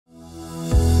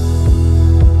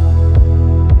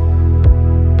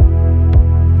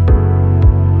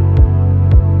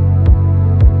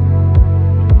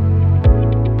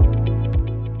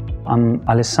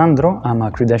Alessandro. I'm a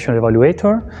credential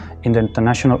evaluator in the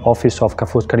international office of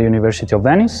Foscari University of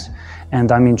Venice,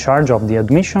 and I'm in charge of the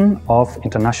admission of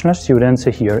international students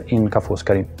here in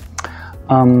Foscari.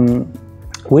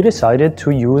 We decided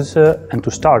to use and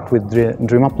to start with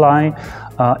DreamApply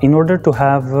in order to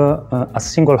have a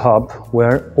single hub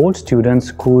where all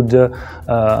students could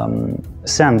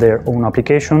send their own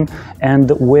application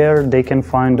and where they can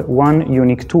find one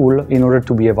unique tool in order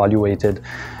to be evaluated.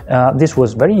 This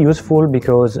was very useful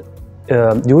because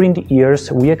during the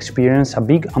years we experienced a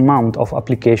big amount of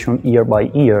application year by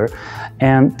year,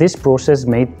 and this process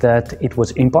made that it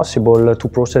was impossible to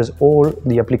process all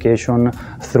the application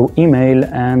through email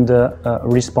and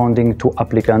responding to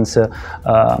applicants,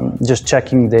 just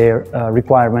checking their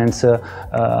requirements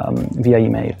via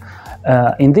email.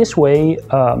 In this way,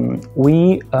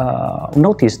 we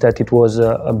noticed that it was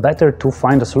better to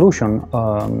find a solution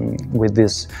with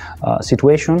this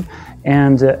situation,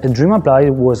 and DreamApply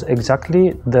was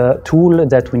exactly the tool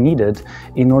that we needed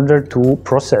in order to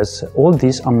process all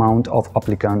this amount of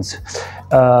applicants.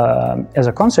 As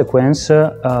a consequence,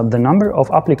 the number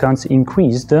of applicants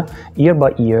increased year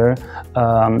by year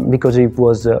because it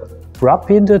was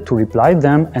rapid to reply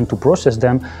them and to process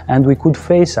them, and we could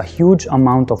face a huge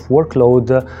amount of workload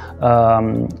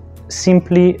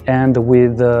simply and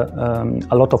with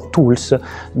a lot of tools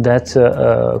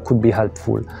that could be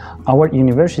helpful. Our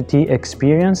university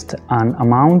experienced an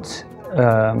amount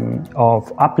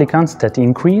of applicants that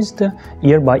increased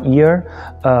year by year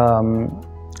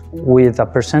with a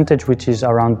percentage which is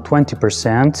around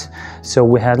 20%. So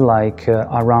we had like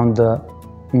around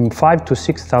 5,000 to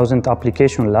 6,000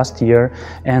 applications last year,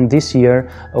 and this year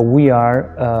we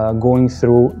are going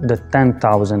through the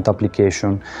 10,000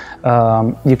 application.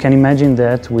 You can imagine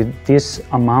that with this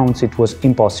amount it was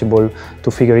impossible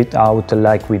to figure it out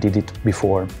like we did it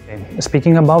before.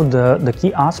 Speaking about the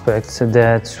key aspects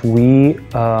that we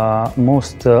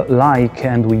most like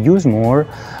and we use more,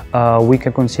 we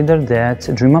can consider that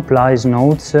DreamApply's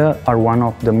notes are one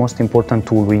of the most important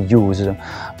tools we use.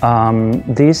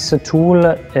 This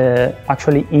tool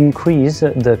actually increase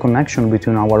the connection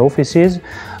between our offices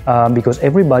because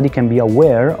everybody can be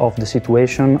aware of the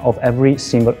situation of every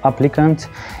single applicant,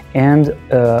 and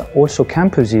also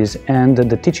campuses and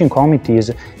the teaching committees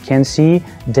can see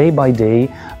day by day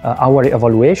our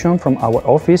evaluation from our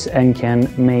office and can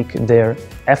make their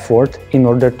effort in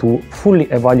order to fully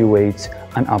evaluate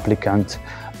an applicant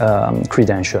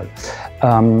credential.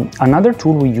 Another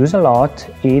tool we use a lot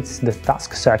is the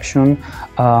task section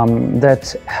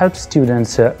that helps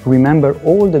students remember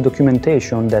all the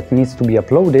documentation that needs to be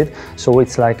uploaded. So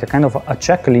it's like a kind of a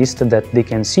checklist that they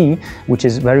can see, which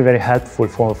is very, very helpful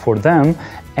for them.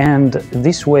 And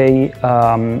this way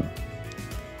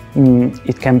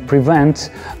it can prevent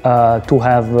to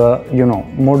have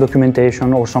more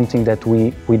documentation or something that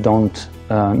we don't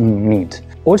need.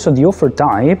 Also, the offer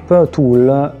type tool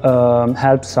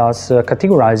helps us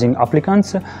categorizing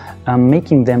applicants,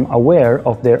 making them aware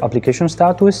of their application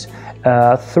status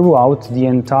throughout the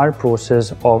entire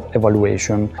process of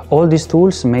evaluation. All these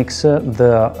tools makes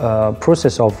the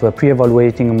process of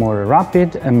pre-evaluating more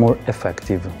rapid and more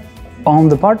effective. On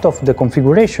the part of the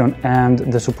configuration and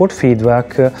the support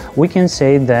feedback, we can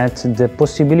say that the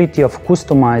possibility of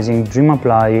customizing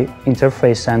DreamApply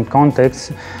interface and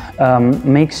context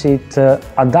makes it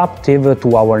adaptive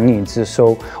to our needs.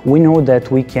 So we know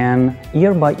that we can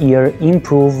year by year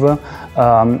improve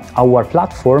our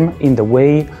platform in the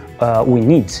way we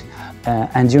need.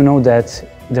 And you know that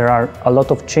there are a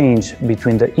lot of change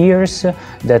between the years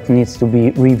that needs to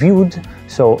be reviewed,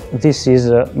 so this is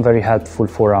very helpful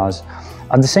for us.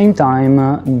 At the same time,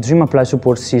 DreamApply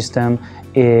support system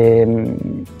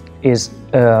is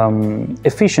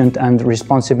efficient and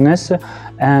responsiveness,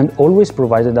 and always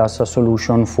provided us a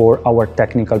solution for our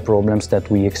technical problems that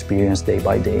we experience day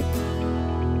by day.